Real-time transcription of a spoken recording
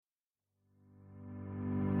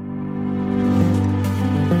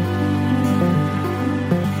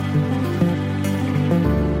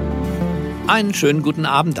Einen schönen guten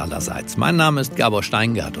Abend allerseits. Mein Name ist Gabor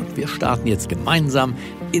Steingart und wir starten jetzt gemeinsam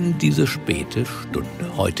in diese späte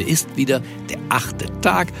Stunde. Heute ist wieder der 8.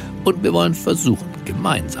 Tag und wir wollen versuchen,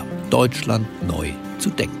 gemeinsam Deutschland neu zu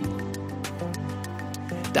denken.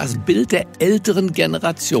 Das Bild der älteren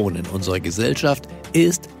Generation in unserer Gesellschaft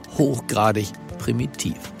ist hochgradig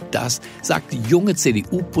primitiv. Das sagt die junge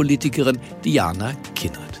CDU-Politikerin Diana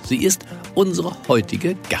Kinnert. Sie ist unsere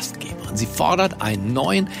heutige Gastgeberin. Sie fordert einen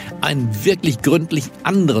neuen, einen wirklich gründlich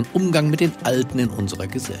anderen Umgang mit den Alten in unserer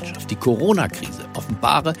Gesellschaft. Die Corona-Krise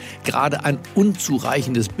offenbare gerade ein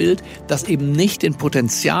unzureichendes Bild, das eben nicht den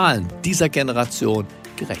Potenzialen dieser Generation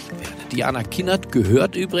gerecht werde. Diana Kinnert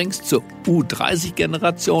gehört übrigens zur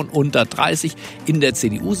U30-Generation unter 30 in der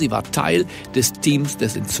CDU. Sie war Teil des Teams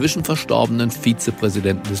des inzwischen verstorbenen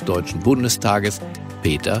Vizepräsidenten des Deutschen Bundestages,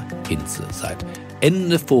 Peter Hinze. Seit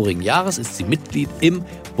Ende vorigen Jahres ist sie Mitglied im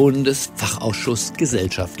Bundesfachausschuss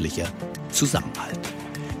Gesellschaftlicher Zusammenhalt.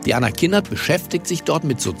 Diana Kinnert beschäftigt sich dort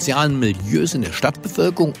mit sozialen Milieus in der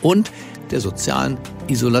Stadtbevölkerung und der sozialen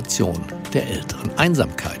Isolation der Älteren.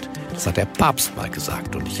 Einsamkeit, das hat der Papst mal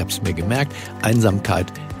gesagt und ich habe es mir gemerkt, Einsamkeit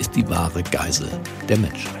ist die wahre Geisel der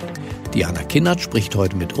Menschheit. Diana Kinnert spricht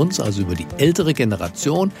heute mit uns also über die ältere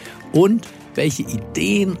Generation und welche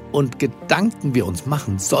Ideen und Gedanken wir uns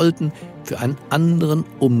machen sollten für einen anderen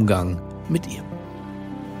Umgang mit ihr.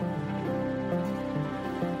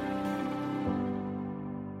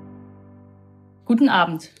 Guten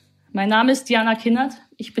Abend. Mein Name ist Diana Kinnert.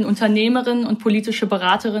 Ich bin Unternehmerin und politische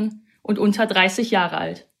Beraterin und unter 30 Jahre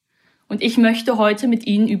alt. Und ich möchte heute mit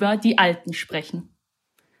Ihnen über die Alten sprechen.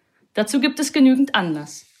 Dazu gibt es genügend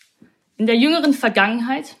Anlass. In der jüngeren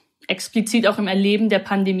Vergangenheit, explizit auch im Erleben der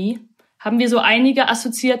Pandemie, haben wir so einige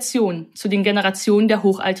Assoziationen zu den Generationen der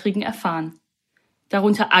Hochaltrigen erfahren.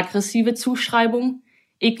 Darunter aggressive Zuschreibungen,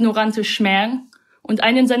 ignorante Schmähungen und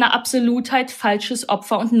ein in seiner Absolutheit falsches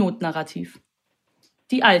Opfer- und Notnarrativ.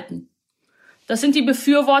 Die Alten. Das sind die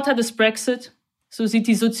Befürworter des Brexit, so sieht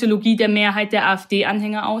die Soziologie der Mehrheit der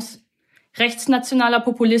AfD-Anhänger aus. Rechtsnationaler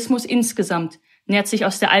Populismus insgesamt nährt sich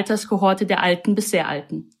aus der Alterskohorte der Alten bis sehr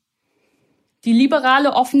Alten. Die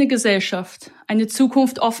liberale offene Gesellschaft, eine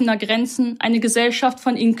Zukunft offener Grenzen, eine Gesellschaft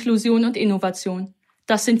von Inklusion und Innovation.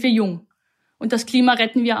 Das sind wir jung. Und das Klima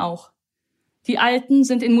retten wir auch. Die Alten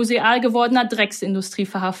sind in museal gewordener Drecksindustrie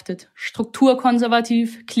verhaftet,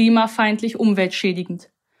 strukturkonservativ, klimafeindlich,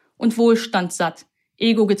 umweltschädigend. Und wohlstandssatt,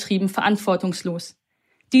 egogetrieben, verantwortungslos.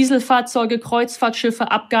 Dieselfahrzeuge,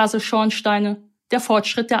 Kreuzfahrtschiffe, Abgase, Schornsteine, der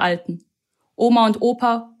Fortschritt der Alten. Oma und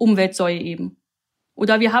Opa, Umweltsäue eben.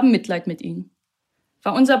 Oder wir haben Mitleid mit ihnen.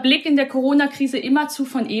 War unser Blick in der Corona-Krise immerzu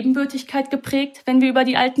von Ebenbürtigkeit geprägt, wenn wir über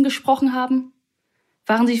die Alten gesprochen haben?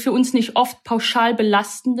 Waren sie für uns nicht oft pauschal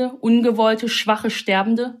belastende, ungewollte, schwache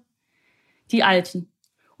Sterbende? Die Alten,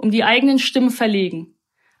 um die eigenen Stimmen verlegen.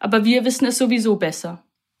 Aber wir wissen es sowieso besser.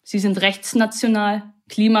 Sie sind rechtsnational,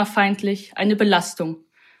 klimafeindlich, eine Belastung.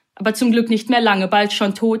 Aber zum Glück nicht mehr lange, bald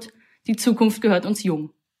schon tot. Die Zukunft gehört uns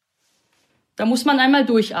jung. Da muss man einmal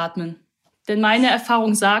durchatmen. Denn meine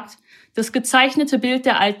Erfahrung sagt, das gezeichnete Bild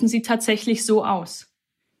der Alten sieht tatsächlich so aus.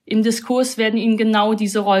 Im Diskurs werden ihnen genau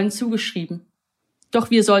diese Rollen zugeschrieben. Doch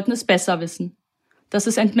wir sollten es besser wissen. Das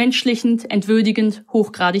ist entmenschlichend, entwürdigend,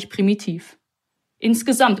 hochgradig primitiv.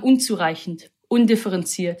 Insgesamt unzureichend,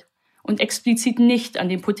 undifferenziert und explizit nicht an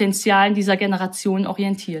den Potenzialen dieser Generation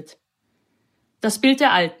orientiert. Das Bild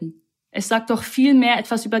der Alten, es sagt doch viel mehr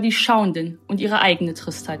etwas über die Schauenden und ihre eigene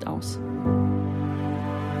Tristheit aus.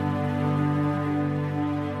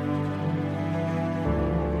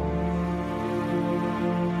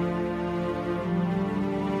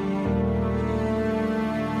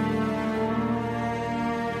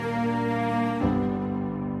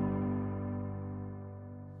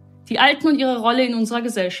 Die Alten und ihre Rolle in unserer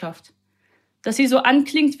Gesellschaft. Dass sie so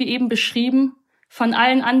anklingt, wie eben beschrieben, von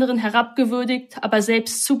allen anderen herabgewürdigt, aber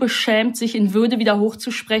selbst zu beschämt, sich in Würde wieder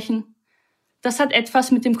hochzusprechen, das hat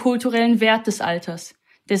etwas mit dem kulturellen Wert des Alters,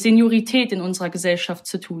 der Seniorität in unserer Gesellschaft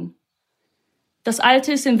zu tun. Das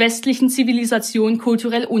Alte ist in westlichen Zivilisationen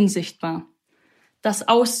kulturell unsichtbar. Das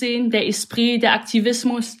Aussehen, der Esprit, der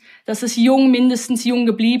Aktivismus, das ist jung, mindestens jung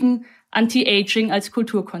geblieben, Anti-Aging als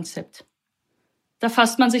Kulturkonzept. Da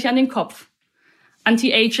fasst man sich an den Kopf.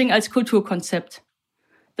 Anti-Aging als Kulturkonzept.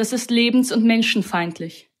 Das ist lebens- und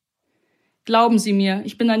menschenfeindlich. Glauben Sie mir,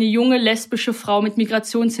 ich bin eine junge lesbische Frau mit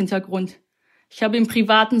Migrationshintergrund. Ich habe im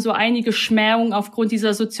Privaten so einige Schmähungen aufgrund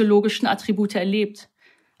dieser soziologischen Attribute erlebt,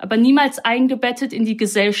 aber niemals eingebettet in die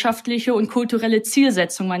gesellschaftliche und kulturelle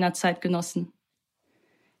Zielsetzung meiner Zeitgenossen.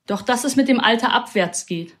 Doch dass es mit dem Alter abwärts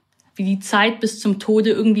geht, wie die Zeit bis zum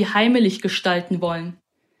Tode irgendwie heimelig gestalten wollen,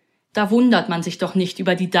 Da wundert man sich doch nicht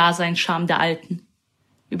über die Daseinsscham der Alten,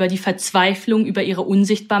 über die Verzweiflung, über ihre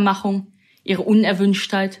Unsichtbarmachung, ihre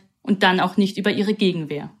Unerwünschtheit und dann auch nicht über ihre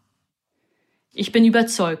Gegenwehr. Ich bin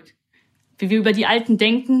überzeugt, wie wir über die Alten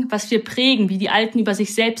denken, was wir prägen, wie die Alten über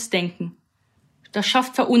sich selbst denken. Das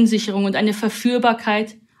schafft Verunsicherung und eine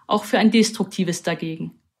Verführbarkeit, auch für ein destruktives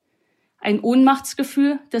dagegen. Ein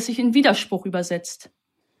Ohnmachtsgefühl, das sich in Widerspruch übersetzt.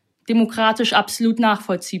 Demokratisch absolut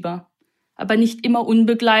nachvollziehbar, aber nicht immer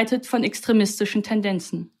unbegleitet von extremistischen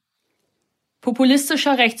Tendenzen.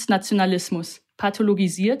 Populistischer Rechtsnationalismus,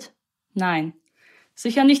 pathologisiert? Nein,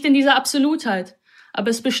 sicher nicht in dieser Absolutheit, aber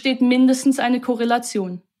es besteht mindestens eine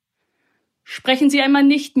Korrelation. Sprechen Sie einmal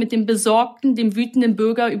nicht mit dem besorgten, dem wütenden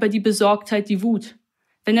Bürger über die Besorgtheit, die Wut.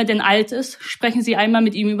 Wenn er denn alt ist, sprechen Sie einmal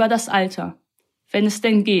mit ihm über das Alter. Wenn es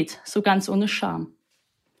denn geht, so ganz ohne Scham.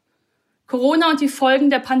 Corona und die Folgen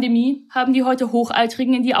der Pandemie haben die heute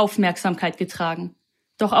Hochaltrigen in die Aufmerksamkeit getragen.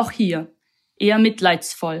 Doch auch hier eher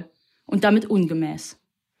mitleidsvoll und damit ungemäß.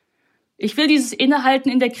 Ich will dieses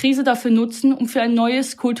Innehalten in der Krise dafür nutzen, um für ein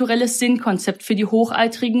neues kulturelles Sinnkonzept für die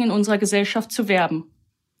Hochaltrigen in unserer Gesellschaft zu werben.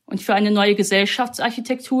 Und für eine neue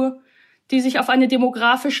Gesellschaftsarchitektur, die sich auf eine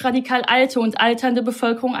demografisch radikal alte und alternde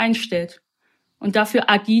Bevölkerung einstellt und dafür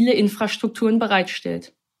agile Infrastrukturen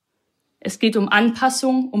bereitstellt. Es geht um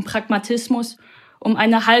Anpassung, um Pragmatismus, um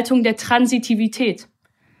eine Haltung der Transitivität,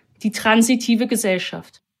 die transitive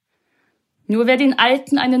Gesellschaft. Nur wer den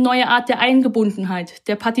Alten eine neue Art der Eingebundenheit,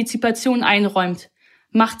 der Partizipation einräumt,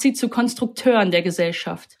 macht sie zu Konstrukteuren der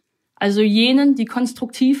Gesellschaft, also jenen, die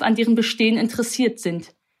konstruktiv an deren Bestehen interessiert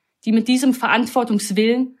sind, die mit diesem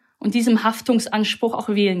Verantwortungswillen und diesem Haftungsanspruch auch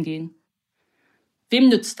wählen gehen. Wem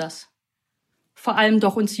nützt das? Vor allem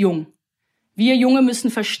doch uns Jungen. Wir Junge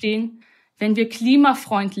müssen verstehen, wenn wir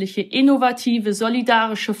klimafreundliche, innovative,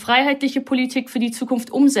 solidarische, freiheitliche Politik für die Zukunft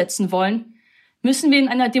umsetzen wollen, müssen wir in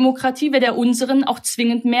einer Demokratie wie der unseren auch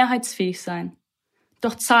zwingend mehrheitsfähig sein.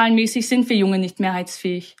 Doch zahlenmäßig sind wir Junge nicht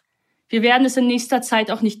mehrheitsfähig. Wir werden es in nächster Zeit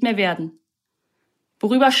auch nicht mehr werden.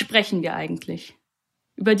 Worüber sprechen wir eigentlich?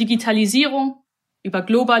 Über Digitalisierung? Über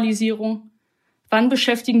Globalisierung? Wann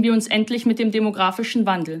beschäftigen wir uns endlich mit dem demografischen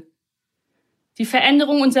Wandel? Die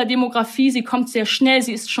Veränderung unserer Demografie, sie kommt sehr schnell,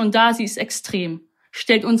 sie ist schon da, sie ist extrem,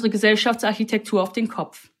 stellt unsere Gesellschaftsarchitektur auf den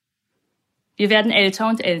Kopf. Wir werden älter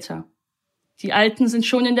und älter. Die Alten sind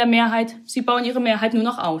schon in der Mehrheit, sie bauen ihre Mehrheit nur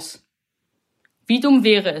noch aus. Wie dumm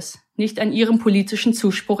wäre es, nicht an ihrem politischen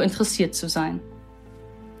Zuspruch interessiert zu sein.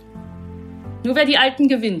 Nur wer die Alten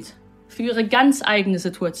gewinnt, für ihre ganz eigene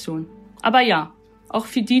Situation, aber ja, auch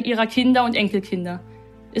für die ihrer Kinder und Enkelkinder,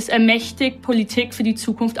 ist ermächtigt, Politik für die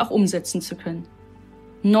Zukunft auch umsetzen zu können.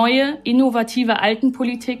 Neue, innovative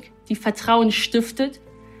Altenpolitik, die Vertrauen stiftet,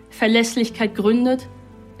 Verlässlichkeit gründet,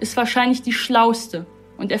 ist wahrscheinlich die schlauste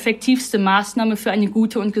und effektivste Maßnahme für eine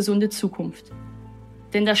gute und gesunde Zukunft.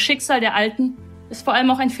 Denn das Schicksal der Alten ist vor allem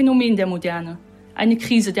auch ein Phänomen der Moderne, eine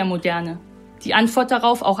Krise der Moderne. Die Antwort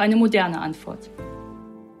darauf auch eine moderne Antwort.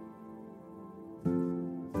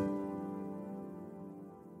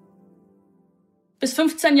 Bis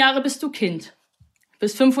 15 Jahre bist du Kind.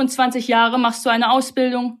 Bis 25 Jahre machst du eine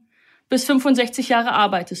Ausbildung. Bis 65 Jahre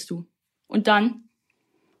arbeitest du. Und dann?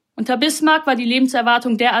 Unter Bismarck war die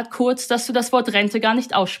Lebenserwartung derart kurz, dass du das Wort Rente gar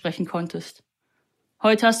nicht aussprechen konntest.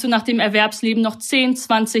 Heute hast du nach dem Erwerbsleben noch 10,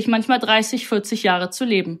 20, manchmal 30, 40 Jahre zu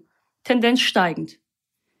leben. Tendenz steigend.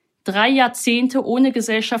 3 Jahrzehnte ohne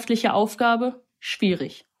gesellschaftliche Aufgabe?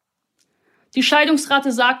 Schwierig. Die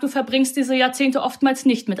Scheidungsrate sagt, du verbringst diese Jahrzehnte oftmals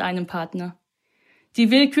nicht mit einem Partner. Die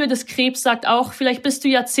Willkür des Krebs sagt auch, vielleicht bist du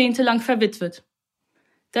jahrzehntelang verwitwet.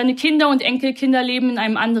 Deine Kinder und Enkelkinder leben in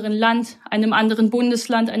einem anderen Land, einem anderen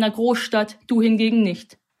Bundesland, einer Großstadt, du hingegen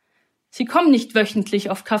nicht. Sie kommen nicht wöchentlich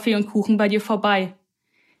auf Kaffee und Kuchen bei dir vorbei.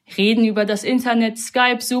 Reden über das Internet,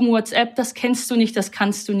 Skype, Zoom, WhatsApp, das kennst du nicht, das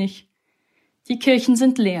kannst du nicht. Die Kirchen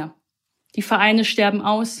sind leer. Die Vereine sterben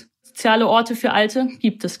aus. Soziale Orte für Alte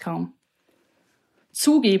gibt es kaum.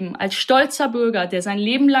 Zugeben, als stolzer Bürger, der sein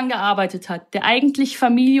Leben lang gearbeitet hat, der eigentlich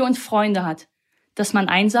Familie und Freunde hat, dass man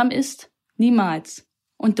einsam ist? Niemals.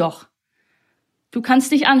 Und doch. Du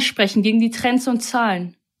kannst dich ansprechen gegen die Trends und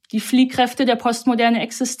Zahlen. Die Fliehkräfte der Postmoderne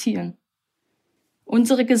existieren.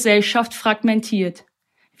 Unsere Gesellschaft fragmentiert.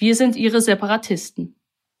 Wir sind ihre Separatisten.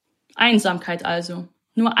 Einsamkeit also.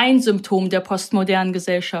 Nur ein Symptom der postmodernen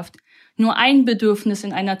Gesellschaft. Nur ein Bedürfnis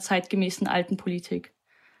in einer zeitgemäßen Altenpolitik.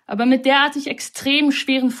 Aber mit derartig extrem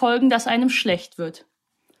schweren Folgen, dass einem schlecht wird.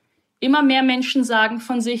 Immer mehr Menschen sagen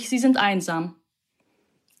von sich, sie sind einsam.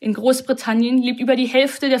 In Großbritannien lebt über die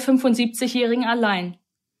Hälfte der 75-Jährigen allein.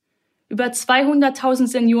 Über 200.000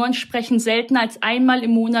 Senioren sprechen seltener als einmal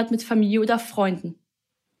im Monat mit Familie oder Freunden.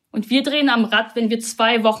 Und wir drehen am Rad, wenn wir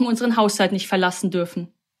 2 Wochen unseren Haushalt nicht verlassen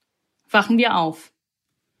dürfen. Wachen wir auf.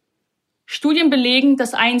 Studien belegen,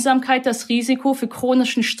 dass Einsamkeit das Risiko für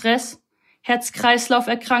chronischen Stress,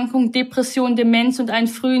 Herz-Kreislauf-Erkrankungen, Depression, Demenz und einen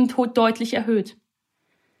frühen Tod deutlich erhöht.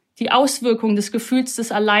 Die Auswirkungen des Gefühls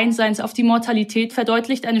des Alleinseins auf die Mortalität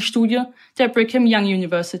verdeutlicht eine Studie der Brigham Young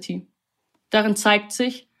University. Darin zeigt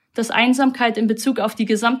sich, dass Einsamkeit in Bezug auf die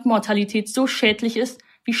Gesamtmortalität so schädlich ist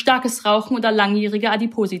wie starkes Rauchen oder langjährige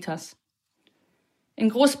Adipositas. In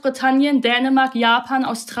Großbritannien, Dänemark, Japan,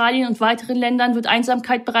 Australien und weiteren Ländern wird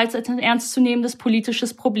Einsamkeit bereits als ein ernstzunehmendes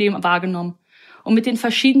politisches Problem wahrgenommen und mit den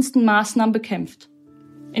verschiedensten Maßnahmen bekämpft.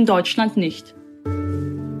 In Deutschland nicht.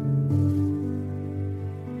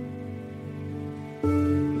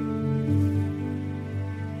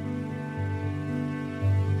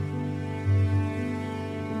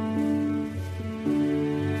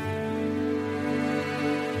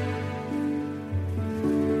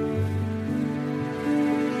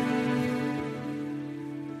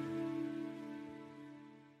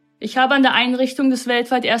 Ich habe an der Einrichtung des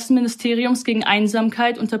weltweit ersten Ministeriums gegen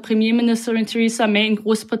Einsamkeit unter Premierministerin Theresa May in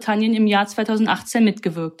Großbritannien im Jahr 2018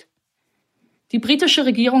 mitgewirkt. Die britische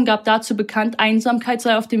Regierung gab dazu bekannt, Einsamkeit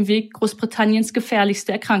sei auf dem Weg, Großbritanniens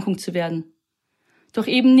gefährlichste Erkrankung zu werden. Doch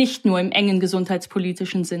eben nicht nur im engen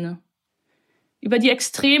gesundheitspolitischen Sinne. Über die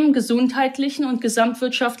extremen gesundheitlichen und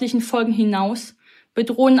gesamtwirtschaftlichen Folgen hinaus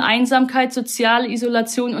bedrohen Einsamkeit, soziale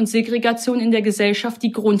Isolation und Segregation in der Gesellschaft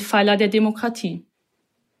die Grundpfeiler der Demokratie.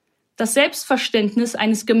 Das Selbstverständnis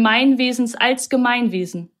eines Gemeinwesens als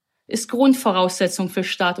Gemeinwesen ist Grundvoraussetzung für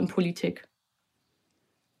Staat und Politik.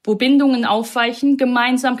 Wo Bindungen aufweichen,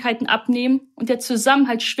 Gemeinsamkeiten abnehmen und der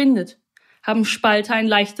Zusammenhalt schwindet, haben Spalter ein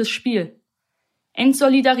leichtes Spiel.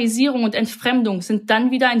 Entsolidarisierung und Entfremdung sind dann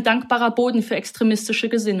wieder ein dankbarer Boden für extremistische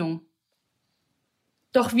Gesinnungen.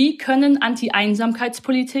 Doch wie können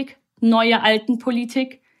Anti-Einsamkeitspolitik, neue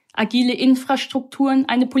Altenpolitik, agile Infrastrukturen,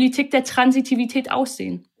 eine Politik der Transitivität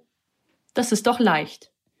aussehen? Das ist doch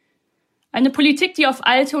leicht. Eine Politik, die auf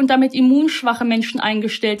alte und damit immunschwache Menschen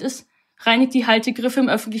eingestellt ist, reinigt die Haltegriffe im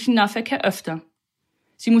öffentlichen Nahverkehr öfter.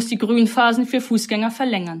 Sie muss die Grünphasen für Fußgänger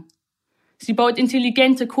verlängern. Sie baut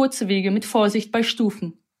intelligente, kurze Wege mit Vorsicht bei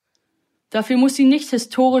Stufen. Dafür muss sie nicht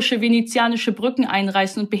historische venezianische Brücken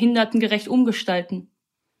einreißen und behindertengerecht umgestalten.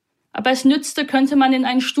 Aber es nützte, könnte man in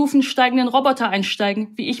einen stufensteigenden Roboter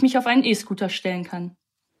einsteigen, wie ich mich auf einen E-Scooter stellen kann.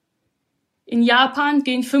 In Japan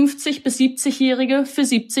gehen 50- bis 70-Jährige für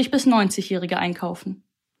 70- bis 90-Jährige einkaufen.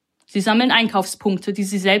 Sie sammeln Einkaufspunkte, die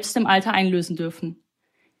sie selbst im Alter einlösen dürfen.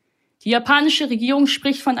 Die japanische Regierung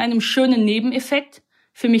spricht von einem schönen Nebeneffekt,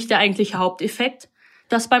 für mich der eigentliche Haupteffekt,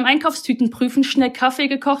 dass beim Einkaufstütenprüfen schnell Kaffee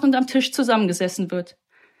gekocht und am Tisch zusammengesessen wird.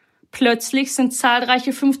 Plötzlich sind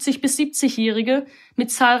zahlreiche 50- bis 70-Jährige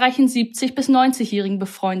mit zahlreichen 70- bis 90-Jährigen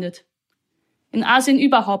befreundet. In Asien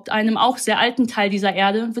überhaupt, einem auch sehr alten Teil dieser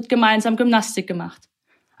Erde, wird gemeinsam Gymnastik gemacht.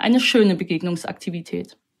 Eine schöne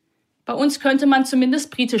Begegnungsaktivität. Bei uns könnte man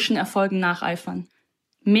zumindest britischen Erfolgen nacheifern.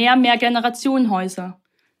 Mehr Mehrgenerationenhäuser,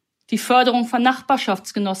 die Förderung von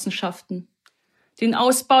Nachbarschaftsgenossenschaften, den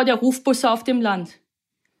Ausbau der Rufbusse auf dem Land,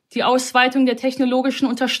 die Ausweitung der technologischen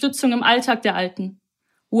Unterstützung im Alltag der Alten,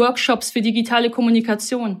 Workshops für digitale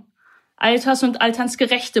Kommunikation, alters- und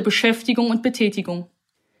alternsgerechte Beschäftigung und Betätigung.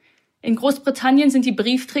 In Großbritannien sind die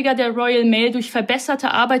Briefträger der Royal Mail durch verbesserte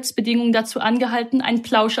Arbeitsbedingungen dazu angehalten, einen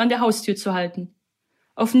Plausch an der Haustür zu halten,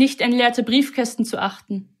 auf nicht entleerte Briefkästen zu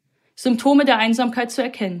achten, Symptome der Einsamkeit zu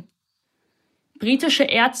erkennen. Britische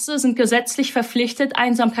Ärzte sind gesetzlich verpflichtet,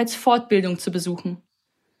 Einsamkeitsfortbildung zu besuchen.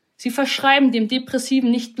 Sie verschreiben dem Depressiven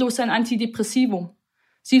nicht bloß ein Antidepressivum.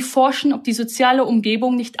 Sie forschen, ob die soziale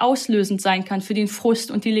Umgebung nicht auslösend sein kann für den Frust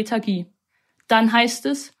und die Lethargie. Dann heißt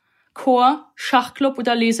es, Chor, Schachclub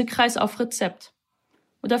oder Lesekreis auf Rezept.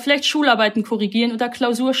 Oder vielleicht Schularbeiten korrigieren oder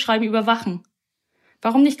Klausurschreiben überwachen.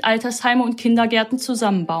 Warum nicht Altersheime und Kindergärten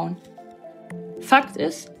zusammenbauen? Fakt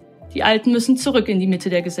ist, die Alten müssen zurück in die Mitte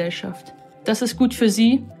der Gesellschaft. Das ist gut für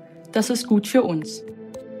sie, das ist gut für uns.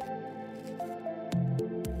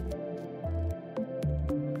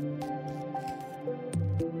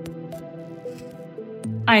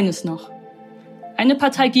 Eines noch. Eine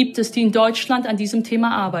Partei gibt es, die in Deutschland an diesem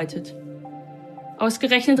Thema arbeitet.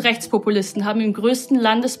 Ausgerechnet Rechtspopulisten haben im größten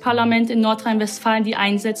Landesparlament in Nordrhein-Westfalen die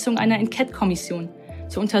Einsetzung einer Enquete-Kommission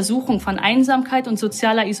zur Untersuchung von Einsamkeit und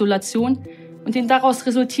sozialer Isolation und den daraus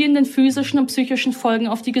resultierenden physischen und psychischen Folgen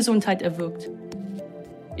auf die Gesundheit erwirkt.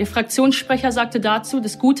 Ihr Fraktionssprecher sagte dazu,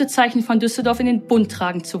 das gute Zeichen von Düsseldorf in den Bund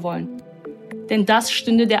tragen zu wollen. Denn das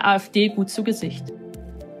stünde der AfD gut zu Gesicht.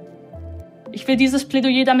 Ich will dieses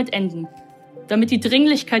Plädoyer damit enden, damit die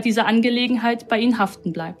Dringlichkeit dieser Angelegenheit bei Ihnen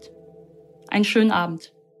haften bleibt. Einen schönen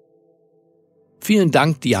Abend. Vielen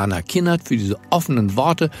Dank, Diana Kinnert, für diese offenen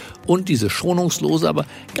Worte und diese schonungslose, aber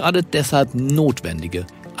gerade deshalb notwendige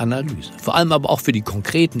Analyse. Vor allem aber auch für die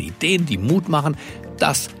konkreten Ideen, die Mut machen,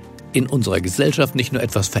 dass in unserer Gesellschaft nicht nur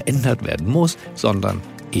etwas verändert werden muss, sondern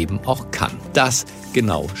eben auch kann. Das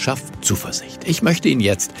genau schafft Zuversicht. Ich möchte Ihnen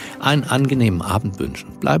jetzt einen angenehmen Abend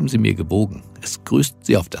wünschen. Bleiben Sie mir gewogen. Es grüßt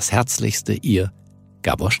Sie auf das Herzlichste, Ihr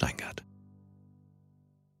Gabor Steingart.